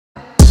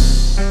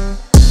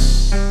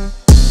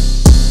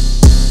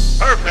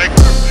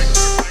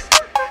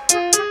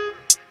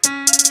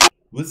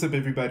What's up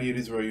everybody, it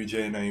is Royal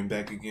J and I am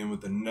back again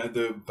with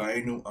another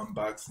vinyl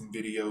unboxing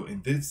video,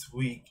 and this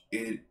week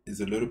it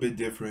is a little bit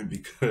different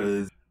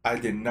because I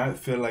did not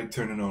feel like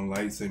turning on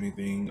lights or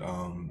anything.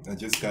 I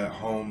just got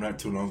home not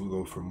too long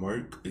ago from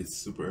work. It's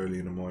super early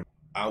in the morning.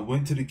 I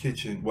went to the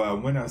kitchen, I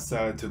went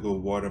outside to go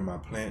water my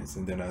plants,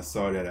 and then I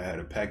saw that I had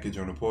a package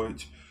on the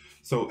porch.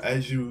 So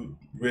as you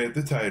read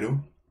the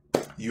title,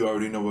 you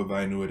already know what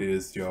vinyl it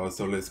is, y'all,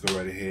 so let's go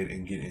right ahead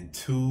and get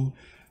into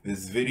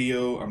this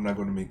video. I'm not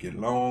going to make it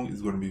long.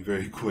 It's going to be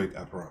very quick,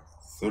 I promise.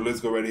 So let's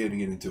go right ahead and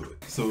get into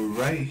it. So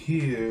right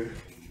here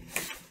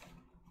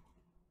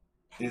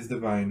is the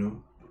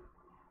vinyl.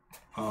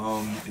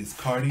 It's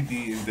Cardi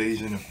B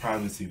Invasion of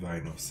Privacy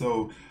vinyl.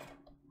 So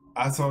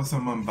I saw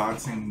some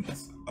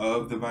unboxings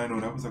of the vinyl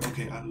and I was like,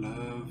 okay,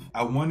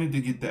 I wanted to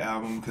get the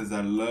album because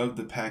I love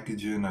the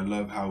packaging. I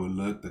love how it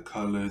looked, the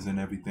colors and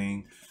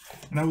everything.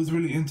 And I was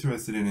really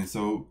interested in it.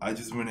 So I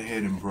just went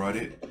ahead and brought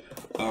it.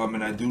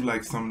 And I do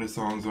like some of the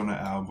songs on the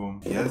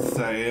album. Yes,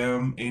 I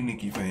am a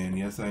Nicki fan.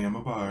 Yes, I am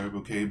a Barb,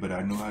 okay? But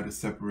I know how to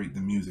separate the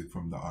music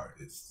from the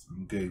artist,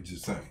 okay?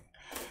 Just saying.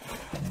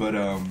 But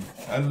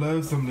I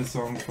love some of the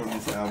songs from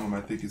this album.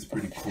 I think it's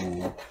pretty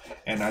cool.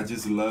 And I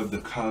just love the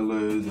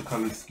colors, the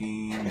color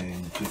scheme,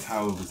 and just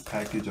how it was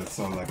packaged. I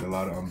saw like a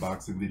lot of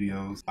unboxing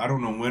videos. I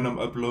don't know when I'm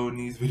uploading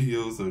these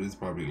videos, so this is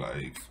probably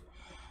like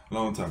a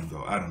long time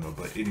ago. I don't know,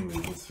 but anyway,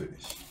 let's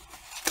finish.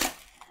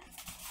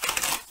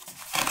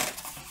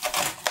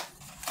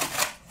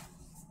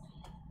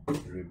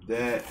 Rip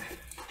that.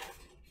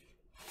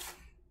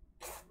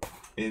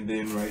 And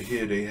then right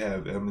here they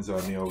have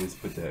Amazon. They always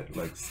put that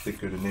like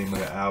sticker, the name of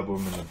the album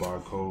and the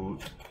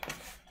barcode.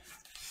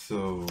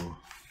 So,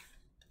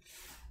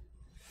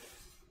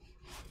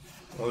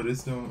 oh,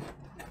 this don't.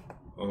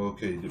 Oh,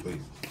 okay,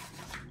 wait.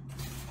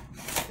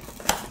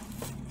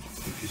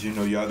 Because you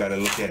know y'all gotta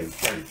look at it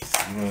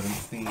first. You know what I'm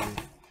saying?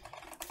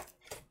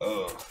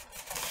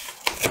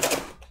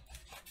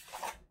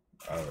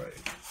 All right.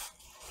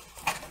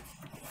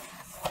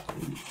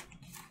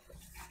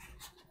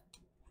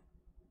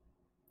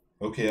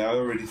 Okay, I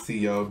already see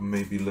y'all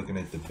maybe looking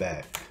at the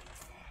back.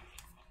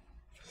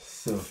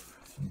 So,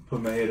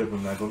 put my head up,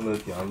 I'm not gonna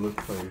look, y'all look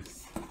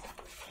first.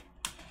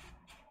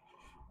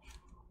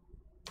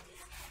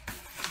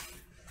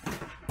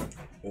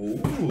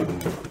 Ooh.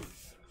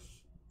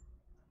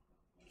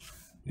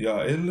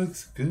 Y'all, it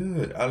looks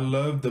good. I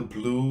love the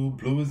blue.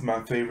 Blue is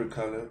my favorite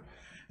color.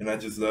 And I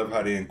just love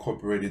how they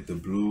incorporated the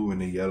blue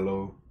and the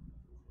yellow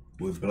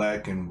with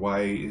black and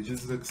white. It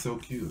just looks so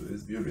cute.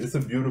 It's beautiful. It's a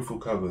beautiful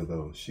cover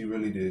though. They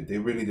really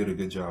did a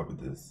good job with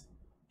this.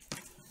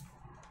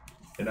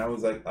 And I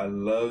was like, I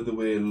love the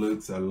way it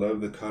looks. I love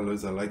the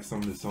colors. I like some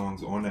of the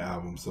songs on the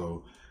album.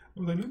 So I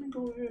was like, let me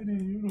go ahead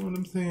and, you know what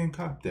I'm saying,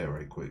 cop that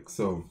right quick.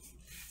 So,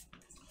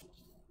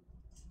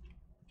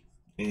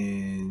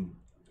 and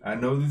I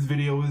know this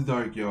video is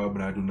dark, y'all,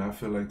 but I do not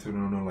feel like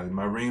turning on the light.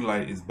 My ring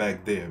light is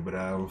back there, but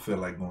I don't feel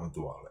like going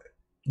through all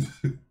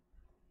that.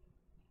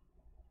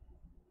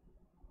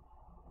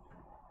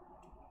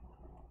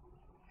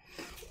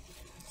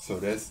 So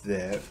that's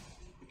that.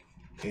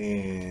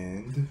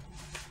 And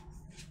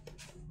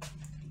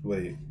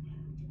wait.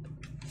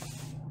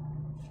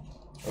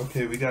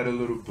 Okay, we got a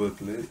little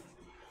booklet,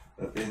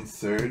 an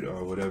insert,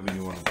 or whatever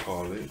you want to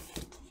call it.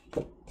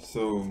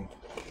 So,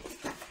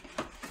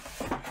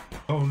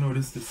 oh no,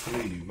 this is the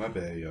sleeve. My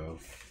bad, y'all.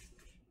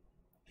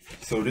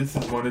 So this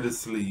is one of the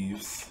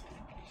sleeves.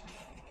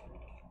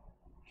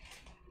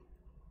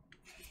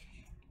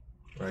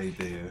 Right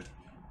there.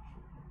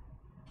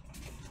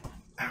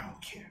 I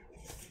don't care.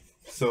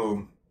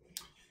 So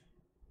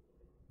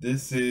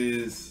this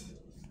is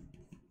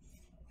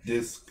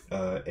disc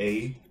side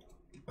A.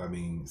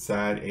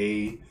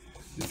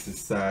 This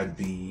is side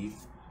B,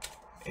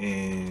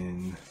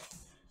 and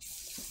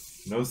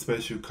no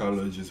special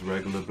color, just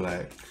regular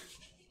black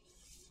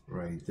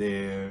right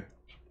there.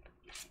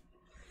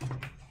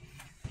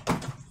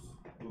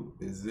 Ooh,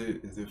 is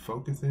it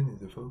focusing?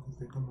 Is it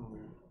focusing? Come on,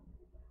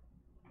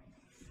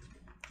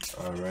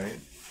 girl. All right.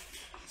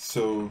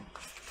 So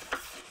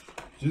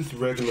just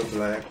regular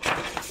black.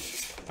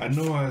 I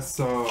know I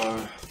saw,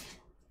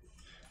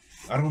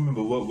 I don't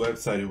remember what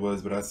website it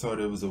was, but I saw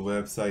there was a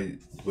website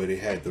where they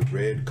had the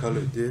red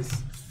colored disc.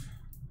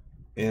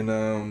 And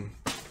I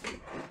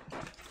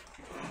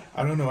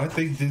don't know, I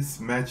think this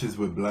matches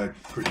with black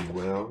pretty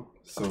well.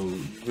 So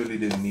you really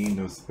didn't need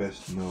no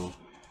special, no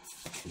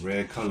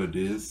red colored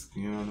disc,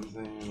 you know what I'm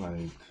saying?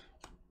 Like,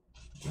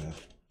 yeah.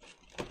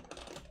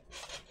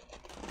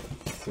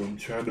 So I'm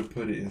trying to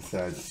put it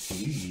inside the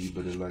sleeve,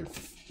 but it like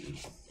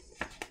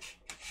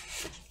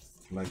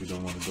it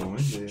don't want to go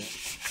in there.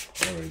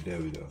 All right, there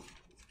we go.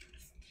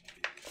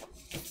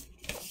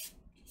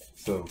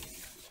 So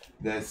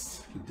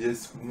that's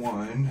disc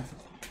one,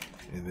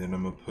 and then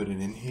I'm gonna put it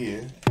in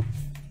here.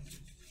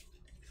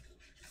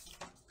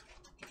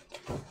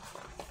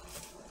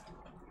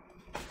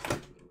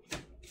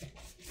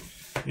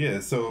 Yeah,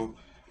 so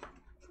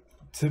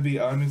to be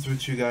honest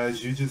with you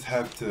guys, you just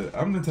have to,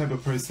 I'm the type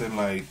of person,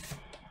 like,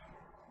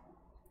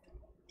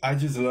 I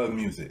just love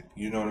music.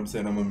 You know what I'm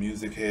saying? I'm a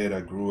music head.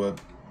 I grew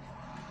up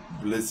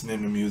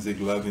listening to music,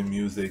 loving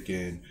music,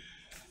 and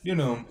you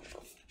know,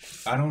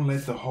 I don't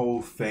let the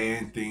whole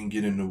fan thing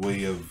get in the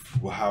way of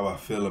how I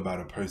feel about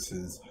a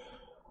person's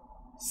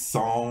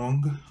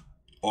song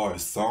or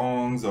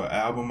songs or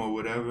album or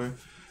whatever,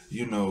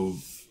 you know.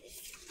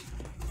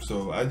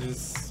 So I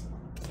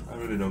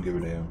really don't give a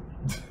damn.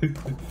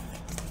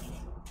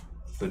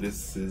 So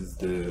this is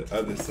the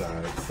other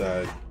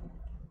side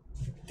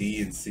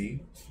D and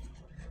C.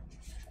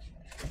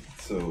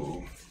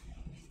 So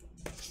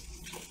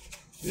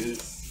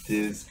this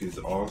disc is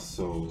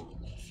also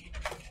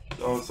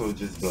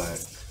just black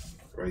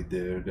right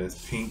there.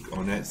 That's pink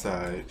on that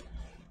side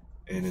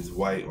and it's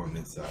white on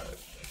this side.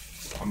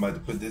 I'm about to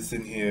put this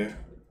in here,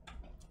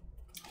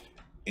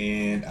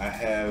 and I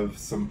have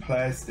some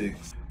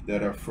plastics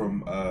that are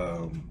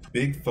from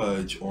Big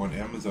Fudge on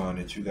Amazon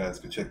that you guys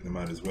could check them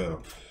out as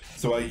well.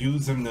 So I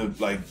use them to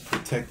like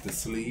protect the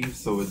sleeve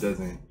so it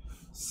doesn't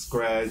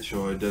scratch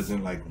or it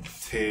doesn't like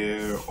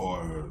tear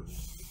or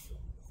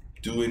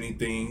do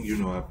anything. You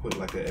know, I put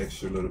like an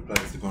extra little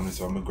plastic on it,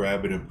 so I'm gonna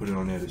grab it and put it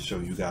on there to show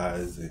you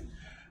guys. And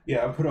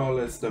yeah, I put all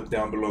that stuff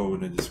down below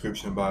in the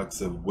description box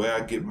of where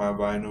I get my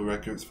vinyl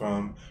records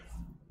from,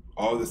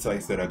 all the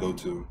sites that I go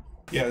to.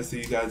 Yeah, I'll see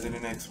you guys in the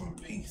next one.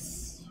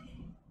 Peace.